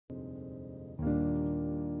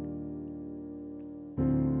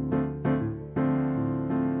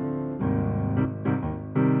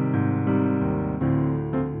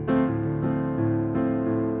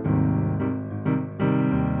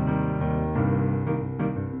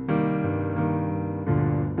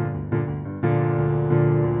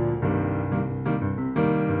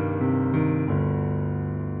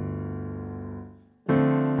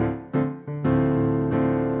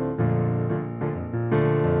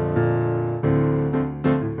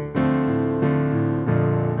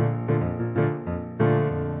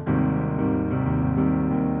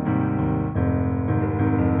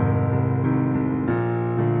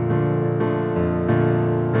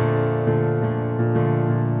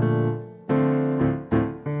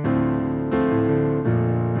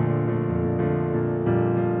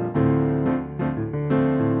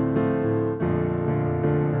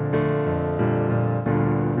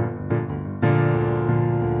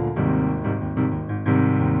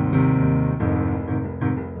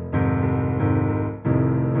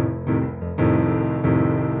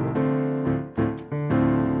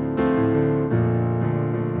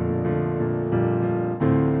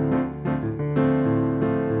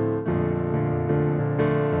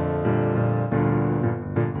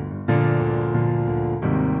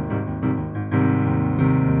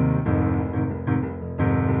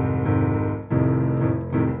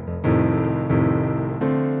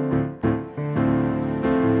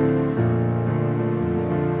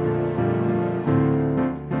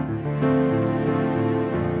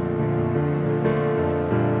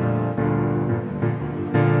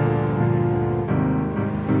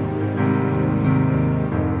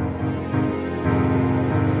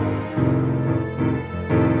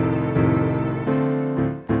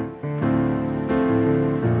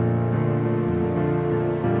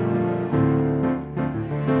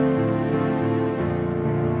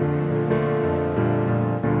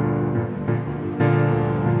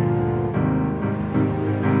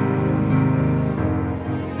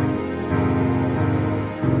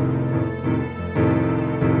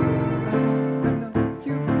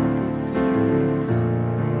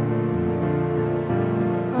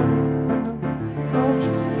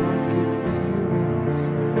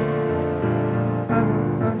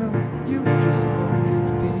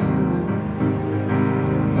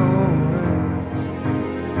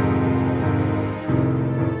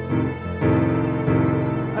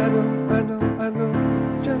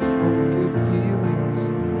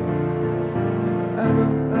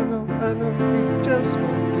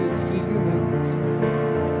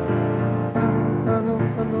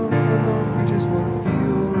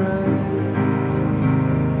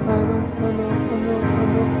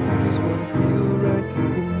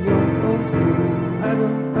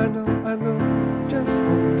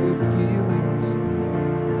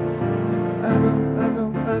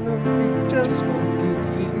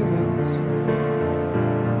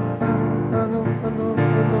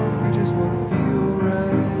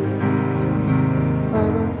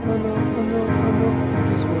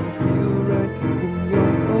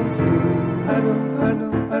skin. I know,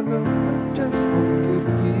 I just want good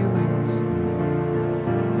feelings.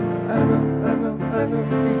 I know,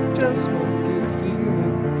 you just want good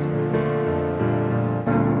feelings. I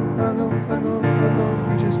know,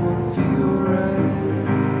 you just wanna feel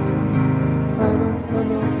right. I know,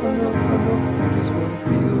 you just wanna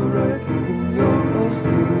feel right in your own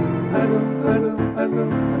skin. I know, I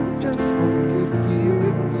just want good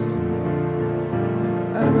feelings.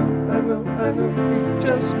 I know, you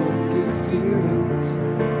just want good feelings.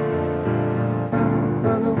 I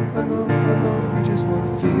know, you just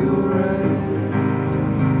wanna feel right.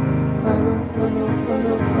 I know,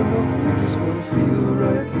 you just wanna feel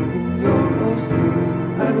right in your own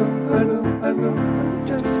skin. I know, I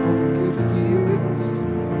just want good feelings.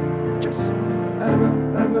 Just, I know,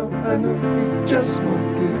 you just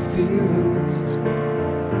want good feelings.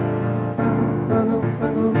 I know,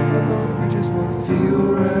 you just wanna feel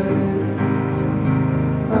right.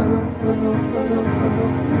 I know,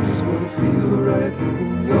 you just wanna feel right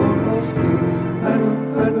in your own skin. I know,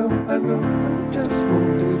 I just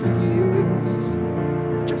want good feelings.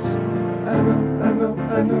 Just, I know, you just want good feelings. I know, you just wanna feel right. I know, you just wanna feel right in your own skin. I know, I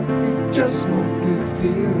just want good feelings. Just, I know, you just want good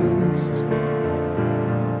feelings.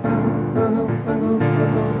 I know,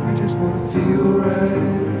 you just wanna feel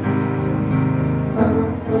right. I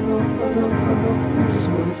know, you just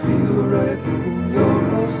wanna feel right in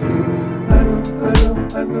your own skin. I know,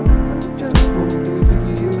 I just want good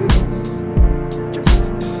feelings. Just,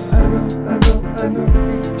 I know,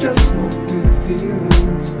 you just want good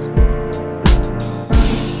feelings.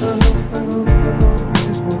 I know, you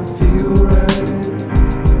just wanna feel right.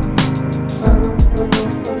 I know,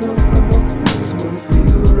 you just wanna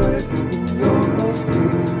feel right in your own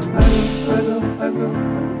skin. I know, I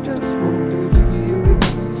just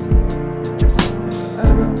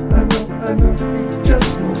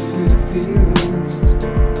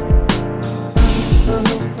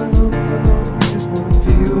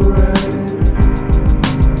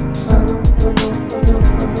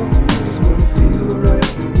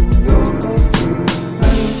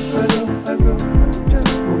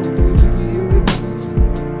want good feelings.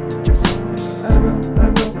 Just, I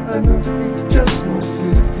know, you just want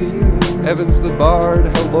good feelings. Evans the Bard,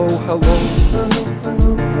 hello, hello. I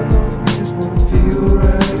know, you just wanna feel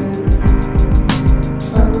right.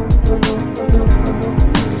 I know,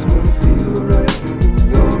 you just wanna feel right in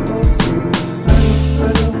your own skin. I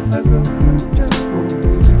know, you just want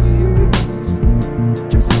good feelings.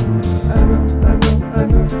 Just, I know,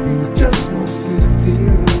 you just want good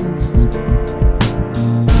feelings.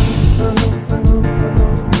 I know,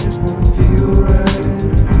 you just wanna feel right.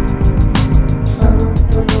 I know, you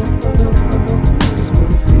just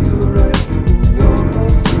wanna feel right in your own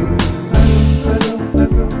skin. I know,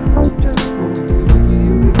 you just want good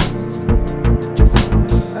feelings. Just, I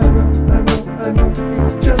know, you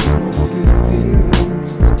just want good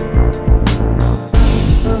feelings. I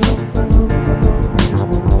know, you just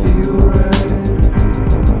wanna feel right. I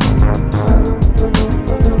know,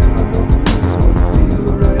 you just wanna feel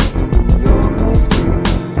right in your own skin.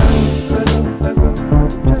 I know, you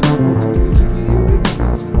just want good feelings.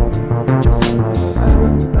 Just, I know,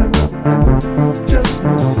 you just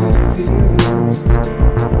want good feelings.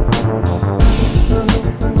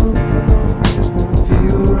 I know, you just wanna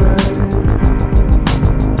feel right. I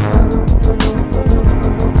know, you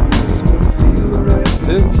just wanna feel right.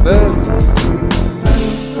 SYNTHFEST.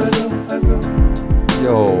 I know.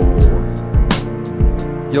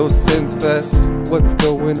 Yo, SYNTHFEST, what's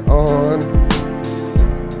going on?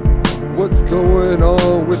 What's going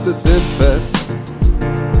on with the SYNTHFEST?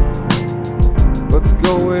 What's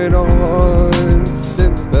going on,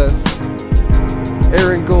 SYNTHFEST?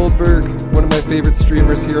 Aaron Goldberg, one of my favorite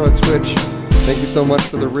streamers here on Twitch. Thank you so much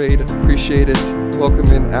for the raid, appreciate it. Welcome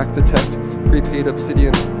in Actitect, Prepaid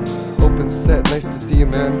Obsidian, Open Set, nice to see you,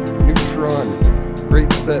 man. Neutron,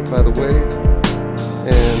 great set by the way.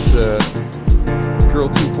 And Girl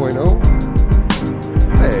 2.0.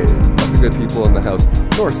 Hey, lots of good people in the house.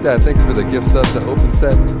 Norstad, thank you for the gift sub to Open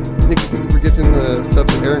Set. Nikki, thank you for gifting the sub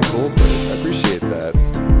to Aaron Goldberg. I appreciate that.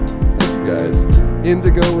 Thank you guys.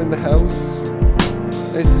 Indigo in the house.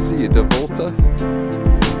 Nice to see you, Devolta.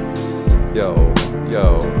 Yo.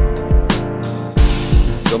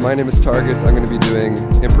 So my name is Targus. I'm going to be doing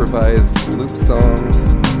improvised loop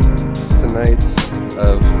songs tonight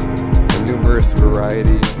of a numerous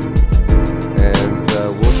variety. And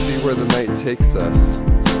we'll see where the night takes us.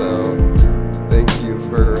 So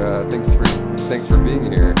thanks for being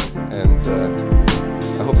here, and I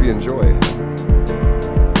hope you enjoy.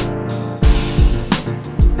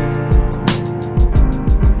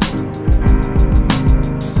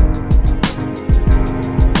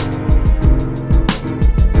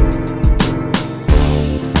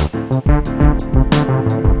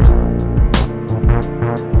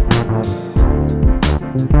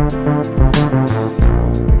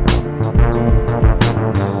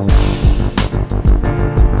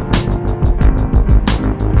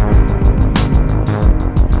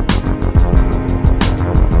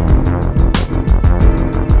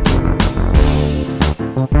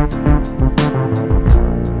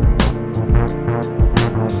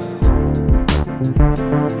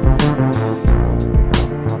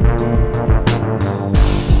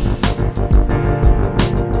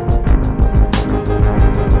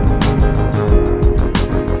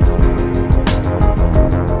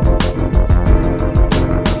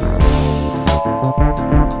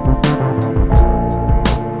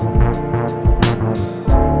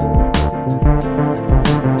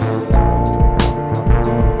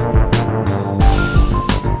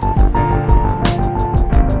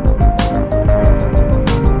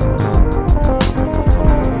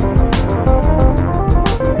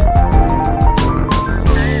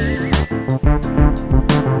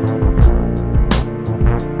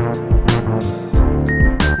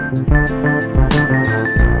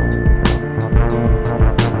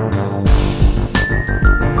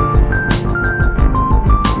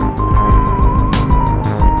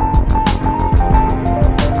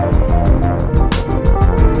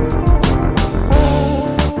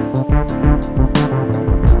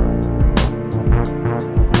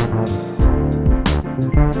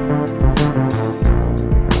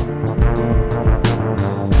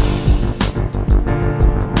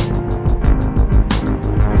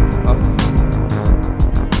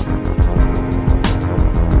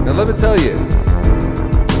 And let me tell you,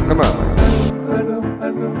 come on. I know,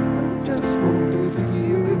 you just want good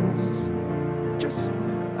feelings.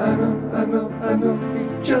 I know,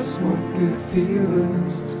 you just want good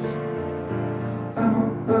feelings. I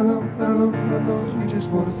know, you just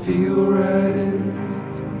want to feel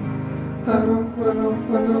right. I know,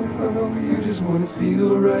 you just want to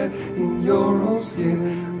feel right in your own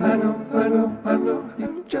skin. I know,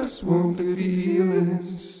 you just want good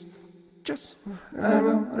feelings. I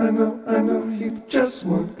know, you just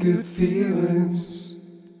want good feelings.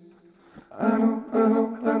 I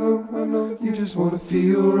know, you just want to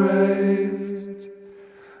feel right.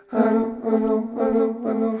 I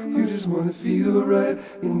know, you just want to feel right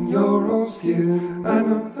in your own skin. I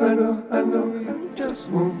know, you just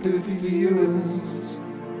want good feelings.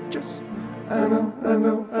 I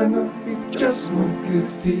know, you just want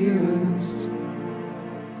good feelings.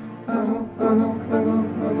 I know,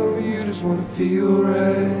 you just want to feel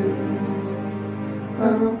right. I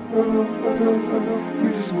know, you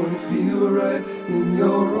just want to feel right in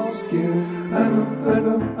your own skin. I know,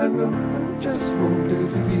 you just want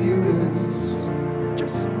good feelings.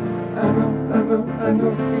 I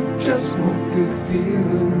know, you just want good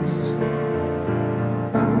feelings.